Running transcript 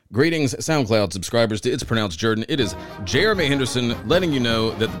Greetings, SoundCloud subscribers to It's Pronounced Jordan. It is Jeremy Henderson letting you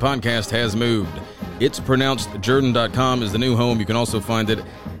know that the podcast has moved. It'sPronouncedJordan.com is the new home. You can also find it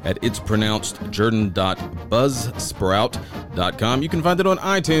at It'sPronouncedJordan.buzzsprout.com. You can find it on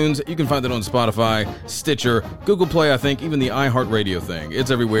iTunes. You can find it on Spotify, Stitcher, Google Play, I think, even the iHeartRadio thing.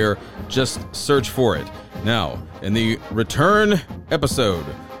 It's everywhere. Just search for it. Now, in the return episode,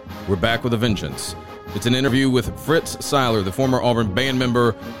 we're back with a vengeance. It's an interview with Fritz Seiler, the former Auburn band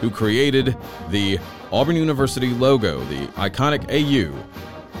member who created the Auburn University logo, the iconic AU,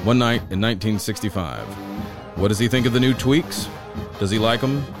 one night in 1965. What does he think of the new tweaks? Does he like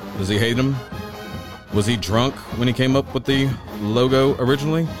them? Does he hate them? Was he drunk when he came up with the logo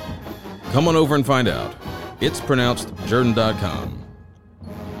originally? Come on over and find out. It'sPronouncedJordan.com.